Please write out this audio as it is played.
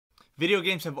Video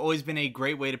games have always been a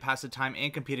great way to pass the time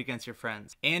and compete against your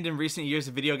friends. And in recent years,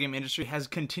 the video game industry has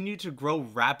continued to grow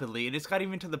rapidly, and it's got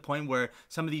even to the point where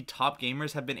some of the top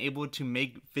gamers have been able to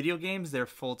make video games their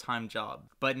full-time job.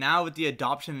 But now with the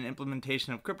adoption and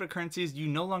implementation of cryptocurrencies, you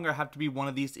no longer have to be one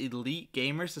of these elite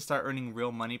gamers to start earning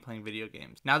real money playing video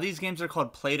games. Now these games are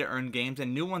called play-to-earn games,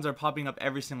 and new ones are popping up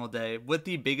every single day, with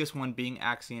the biggest one being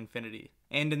Axie Infinity.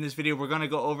 And in this video, we're going to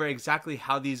go over exactly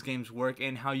how these games work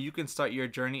and how you can start your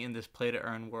journey in this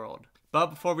play-to-earn world. But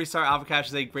before we start, Alfacash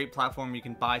is a great platform where you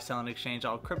can buy, sell, and exchange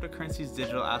all cryptocurrencies,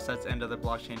 digital assets, and other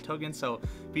blockchain tokens, so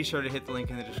be sure to hit the link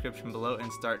in the description below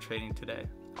and start trading today.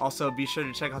 Also, be sure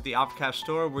to check out the Alfacash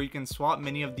Store, where you can swap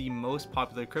many of the most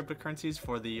popular cryptocurrencies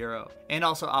for the euro. And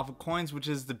also Alfacoins, which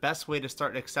is the best way to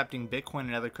start accepting Bitcoin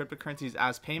and other cryptocurrencies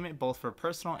as payment, both for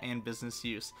personal and business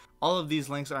use. All of these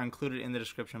links are included in the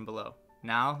description below.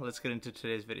 Now, let's get into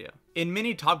today's video. In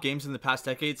many top games in the past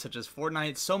decade, such as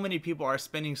Fortnite, so many people are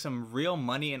spending some real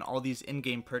money in all these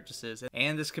in-game purchases,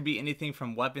 and this could be anything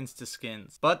from weapons to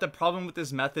skins. But the problem with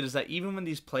this method is that even when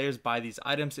these players buy these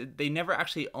items, they never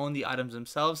actually own the items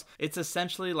themselves. It's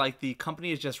essentially like the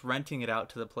company is just renting it out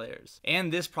to the players.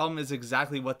 And this problem is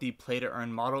exactly what the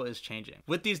play-to-earn model is changing.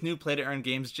 With these new play-to-earn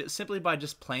games, simply by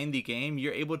just playing the game,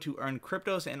 you're able to earn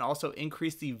cryptos and also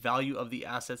increase the value of the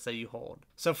assets that you hold.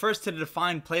 So first, to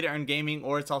define play-to-earn gaming,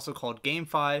 or it's also called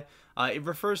GameFi, it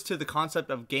refers to the concept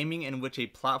of gaming in which a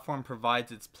platform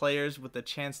provides its players with the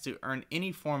chance to earn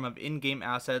any form of in-game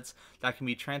assets that can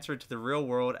be transferred to the real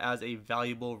world as a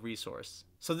valuable resource.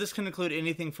 So this can include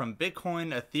anything from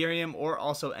Bitcoin, Ethereum, or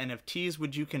also NFTs,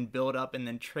 which you can build up and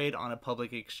then trade on a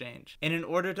public exchange. And in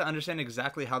order to understand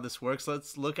exactly how this works,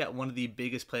 let's look at one of the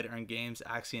biggest play-to-earn games,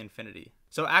 Axie Infinity.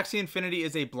 So Axie Infinity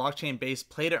is a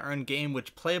blockchain-based play-to-earn game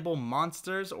which playable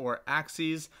monsters, or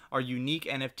Axies, are unique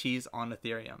NFTs on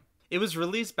Ethereum. It was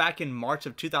released back in March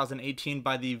of 2018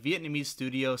 by the Vietnamese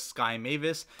studio Sky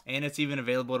Mavis, and it's even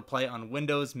available to play on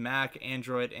Windows, Mac,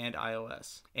 Android, and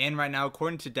iOS. And right now,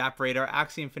 according to DappRadar,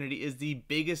 Axie Infinity is the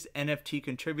biggest NFT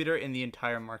contributor in the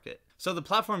entire market. So the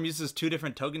platform uses two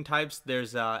different token types.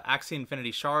 There's Axie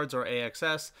Infinity Shards, or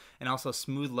AXS, and also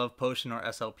Smooth Love Potion, or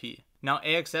SLP. Now,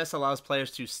 AXS allows players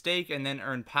to stake and then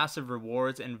earn passive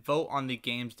rewards and vote on the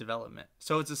game's development.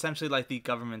 So it's essentially like the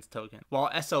government's token. While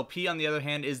SLP, on the other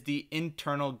hand, is the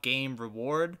internal game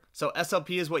reward. So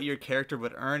SLP is what your character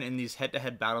would earn in these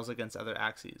head-to-head battles against other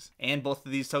Axies. And both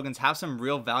of these tokens have some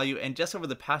real value, and just over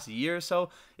the past year or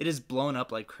so, it has blown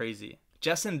up like crazy.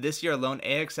 Just in this year alone,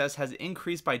 AXS has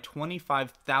increased by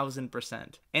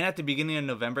 25,000%. And at the beginning of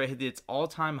November, it hit its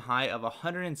all-time high of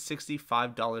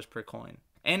 $165 per coin.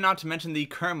 And not to mention, the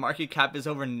current market cap is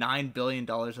over $9 billion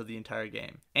of the entire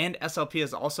game. And SLP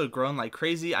has also grown like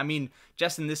crazy. I mean,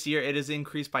 just in this year, it has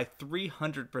increased by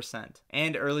 300%.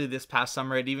 And early this past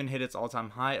summer, it even hit its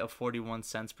all-time high of 41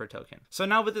 cents per token. So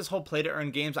now with this whole play-to-earn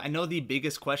games, I know the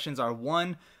biggest questions are,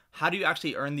 one, how do you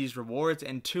actually earn these rewards?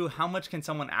 And two, how much can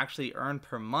someone actually earn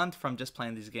per month from just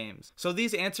playing these games? So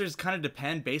these answers kind of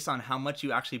depend based on how much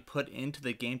you actually put into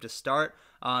the game to start.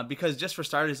 Because just for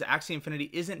starters, Axie Infinity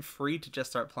isn't free to just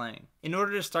start playing. In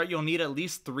order to start, you'll need at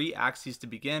least 3 Axies to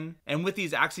begin. And with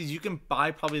these Axies, you can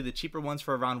buy probably the cheaper ones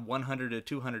for around $100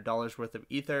 to $200 worth of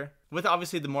Ether, with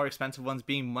obviously the more expensive ones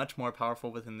being much more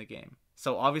powerful within the game.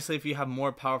 So obviously, if you have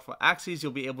more powerful Axies,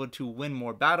 you'll be able to win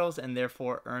more battles and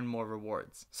therefore earn more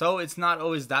rewards. So it's not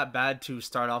always that bad to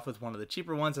start off with one of the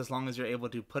cheaper ones, as long as you're able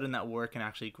to put in that work and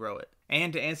actually grow it.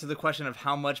 And to answer the question of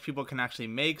how much people can actually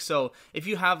make, so if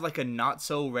you have like a not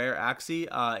so rare Axie,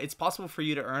 it's possible for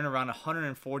you to earn around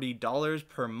 $140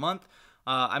 per month.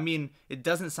 I mean, it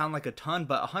doesn't sound like a ton,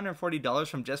 but $140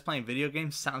 from just playing video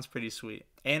games sounds pretty sweet.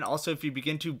 And also, if you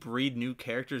begin to breed new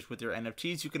characters with your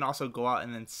NFTs, you can also go out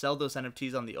and then sell those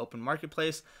NFTs on the open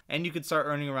marketplace, and you could start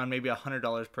earning around maybe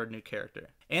 $100 per new character.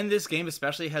 And this game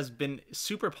especially has been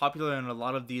super popular in a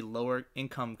lot of the lower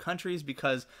income countries,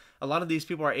 because a lot of these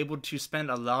people are able to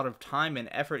spend a lot of time and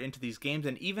effort into these games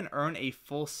and even earn a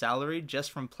full salary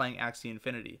just from playing Axie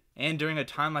Infinity. And during a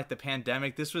time like the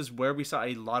pandemic, this was where we saw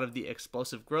a lot of the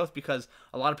explosive growth, because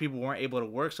a lot of people weren't able to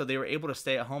work, so they were able to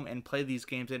stay at home and play these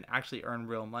games and actually earn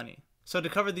real money. So to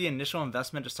cover the initial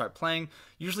investment to start playing,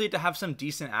 usually to have some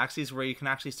decent Axies where you can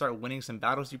actually start winning some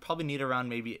battles, you probably need around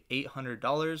maybe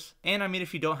 $800. And I mean,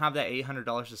 if you don't have that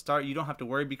 $800 to start, you don't have to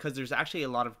worry, because there's actually a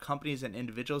lot of companies and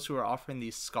individuals who are offering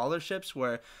these scholarships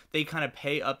where they kind of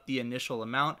pay up the initial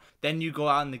amount. Then you go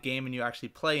out in the game and you actually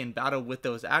play and battle with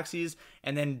those Axies,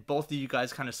 and then both of you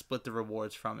guys kind of split the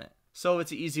rewards from it. So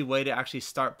it's an easy way to actually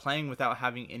start playing without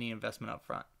having any investment up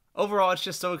front. Overall, it's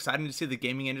just so exciting to see the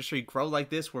gaming industry grow like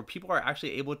this, where people are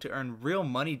actually able to earn real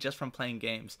money just from playing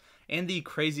games. And the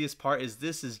craziest part is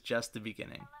this is just the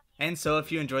beginning. And so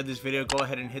if you enjoyed this video, go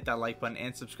ahead and hit that like button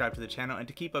and subscribe to the channel. And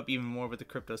to keep up even more with the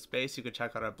crypto space, you can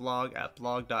check out our blog at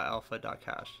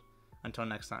blog.alpha.cash. Until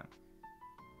next time.